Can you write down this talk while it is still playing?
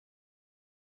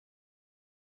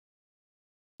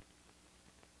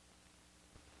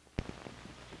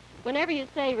Whenever you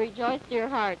say rejoice, dear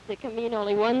hearts, it can mean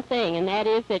only one thing, and that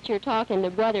is that you're talking to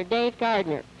Brother Dave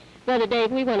Gardner. Brother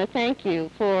Dave, we want to thank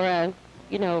you for,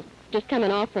 just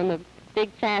coming off from a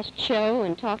big, fast show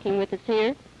and talking with us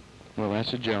here. Well,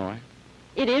 that's a joy.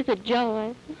 It is a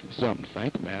joy. Something to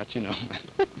think about, Hey,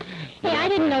 I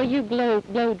didn't know you blow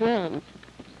drums.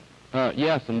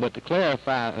 Yes, but to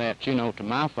clarify that, to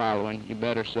my following, you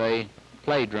better say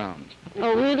play drums.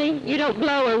 Oh, really? You don't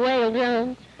blow or wail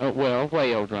drums? Well,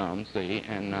 whale drums, see,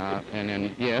 and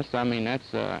then, yes, I mean,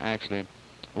 that's actually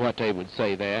what they would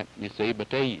say that, you see, but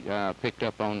they picked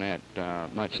up on that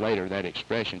much later, that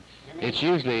expression. It's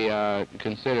usually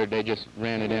considered, they just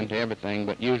ran it into everything,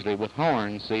 but usually with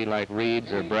horns, see, like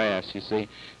reeds or brass, you see.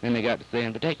 Then they got to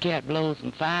saying, but that cat blows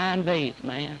some fine bass,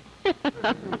 man.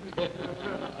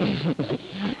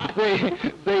 see,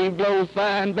 he blows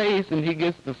fine bass, and he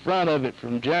gets the front of it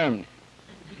from Germany.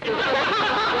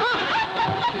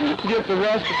 Get the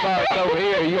rest of the parts over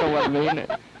here, you know what I mean.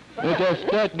 With that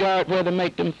Stuttgart where they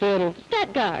make them fiddles.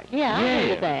 Stuttgart, yeah, I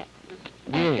heard of that.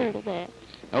 Yeah. I heard of that.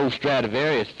 Old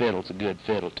Stradivarius fiddle's a good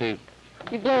fiddle, too.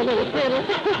 You blow a little fiddle?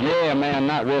 Yeah, man,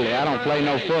 not really. I don't play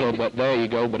no fiddle, but there you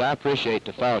go. But I appreciate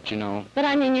the thought, But,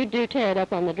 I mean, you do tear it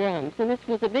up on the drums, and this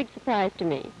was a big surprise to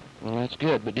me. Well, that's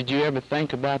good. But did you ever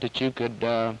think about that you could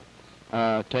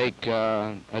take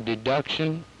a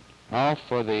deduction off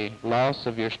for the loss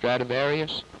of your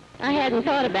Stradivarius? I hadn't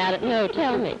thought about it. No,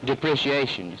 tell me.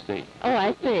 Depreciation, you see. Oh,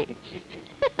 I see.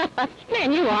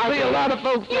 Man, you are. See, a lot of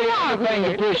folks say everything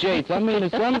depreciates. I mean,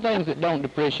 there's some things that don't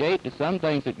depreciate. There's some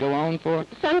things that go on for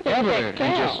ever.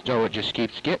 And it just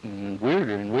keeps getting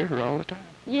weirder and weirder all the time.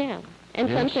 Yeah, and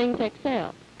some things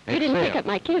excel. You didn't pick up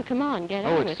my cue. Come on, get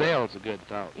on with it. Excel's a good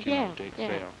thought, to excel.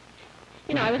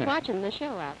 Yeah. I was watching the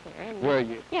show out there. And, were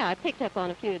you? Yeah, I picked up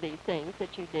on a few of these things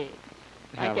that you did.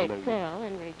 Like excel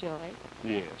and rejoice.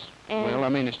 Yes. And well, I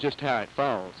mean, it's just how it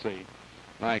falls, see.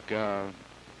 Like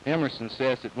Emerson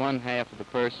says that one half of the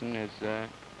person is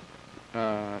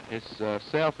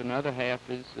self and the other half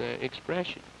is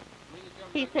expression.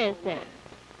 He says that.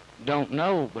 Don't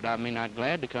know, but I mean, I'm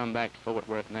glad to come back to Fort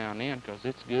Worth now and then because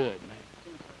it's good, man.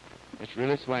 It's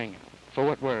really swinging.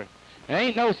 Fort Worth. There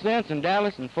ain't no sense in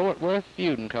Dallas and Fort Worth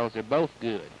feuding because they're both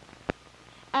good.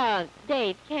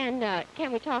 Dave, can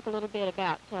we talk a little bit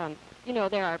about,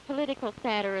 there are political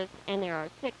satirists and there are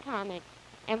sick comics,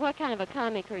 and what kind of a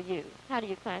comic are you? How do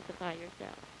you classify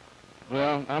yourself?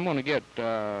 Well, I'm going to get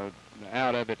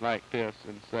out of it like this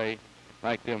and say,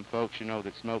 like them folks,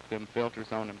 that smoke them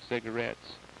filters on them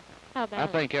cigarettes. How about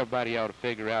I think everybody ought to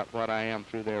figure out what I am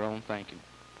through their own thinking.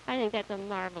 I think that's a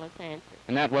marvelous answer.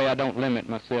 And that way I don't limit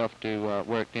myself to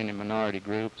work any minority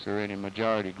groups or any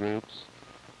majority groups,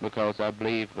 because I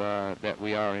believe that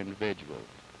we are individuals.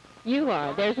 You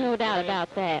are. There's no doubt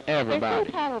about that. Everybody. There's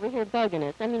some cat over here bugging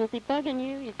us. I mean, is he bugging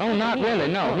you? Oh, not really,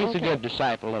 no. He's a good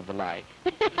disciple of the light.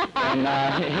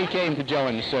 And he came to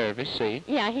join the service, see?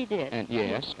 Yeah, he did. And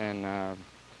yes, and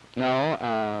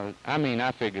I mean,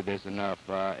 I figure there's enough.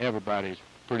 Everybody's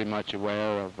pretty much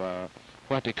aware of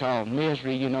what they call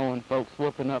misery, and folks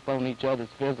whooping up on each other's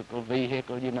physical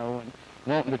vehicle, and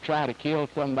wanting to try to kill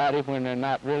somebody when they're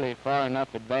not really far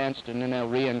enough advanced, and then they'll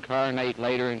reincarnate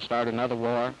later and start another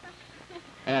war.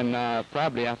 And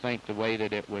probably I think the way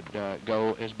that it would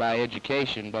go is by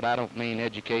education, but I don't mean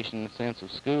education in the sense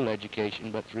of school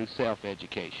education, but through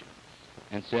self-education.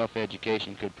 And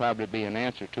self-education could probably be an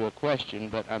answer to a question,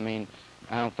 but I mean,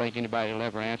 I don't think anybody will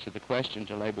ever answer the question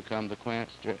till they become the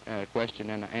question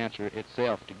and the answer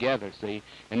itself together, see?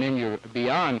 And then you're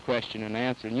beyond question and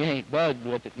answer, and you ain't bugged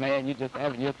with it, man. You're just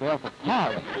having yourself a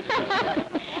party.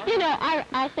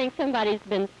 I think somebody's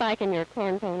been spiking your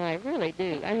cornpone. I really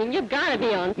do. I mean, you've got to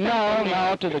be on something.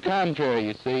 No, to the contrary,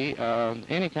 you see.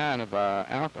 Any kind of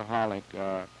alcoholic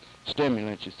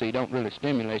stimulant, you see, don't really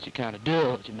stimulate you, kind of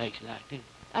dulls. It makes you like this.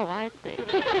 Oh, I see.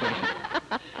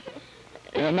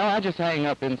 No, I just hang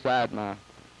up inside my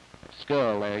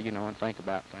skull there, and think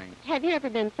about things. Have you ever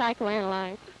been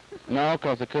psychoanalyzed? No,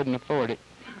 because I couldn't afford it.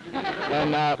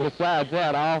 And besides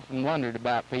that, I often wondered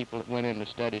about people that went in to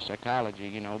study psychology,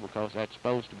 because that's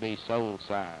supposed to be soul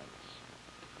science.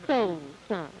 Soul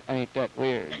science. Ain't that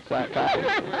weird?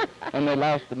 Psychology. And they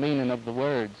lost the meaning of the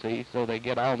word, see, so they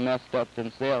get all messed up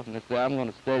themselves, and they say, I'm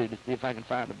going to study to see if I can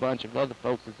find a bunch of other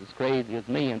folks that's as crazy as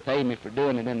me and pay me for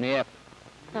doing it in the effort.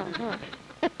 Uh-huh.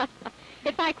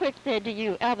 If I quick said to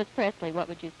you, Elvis Presley, what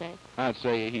would you say? I'd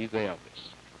say he's Elvis.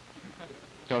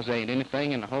 Because there ain't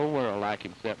anything in the whole world like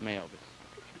him except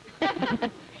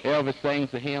Elvis. Elvis sings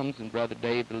the hymns and Brother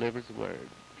Dave delivers the word.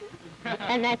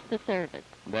 And that's the service.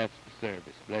 That's the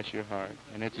service. Bless your heart.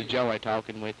 And it's a joy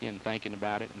talking with you and thinking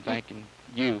about it and thanking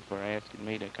you for asking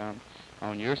me to come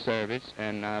on your service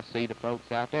and see the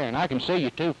folks out there. And I can see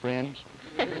you too, friends.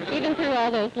 Even through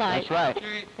all those lights. That's right.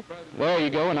 There you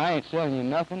go, and I ain't selling you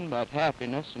nothing but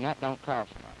happiness, and that don't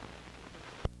cost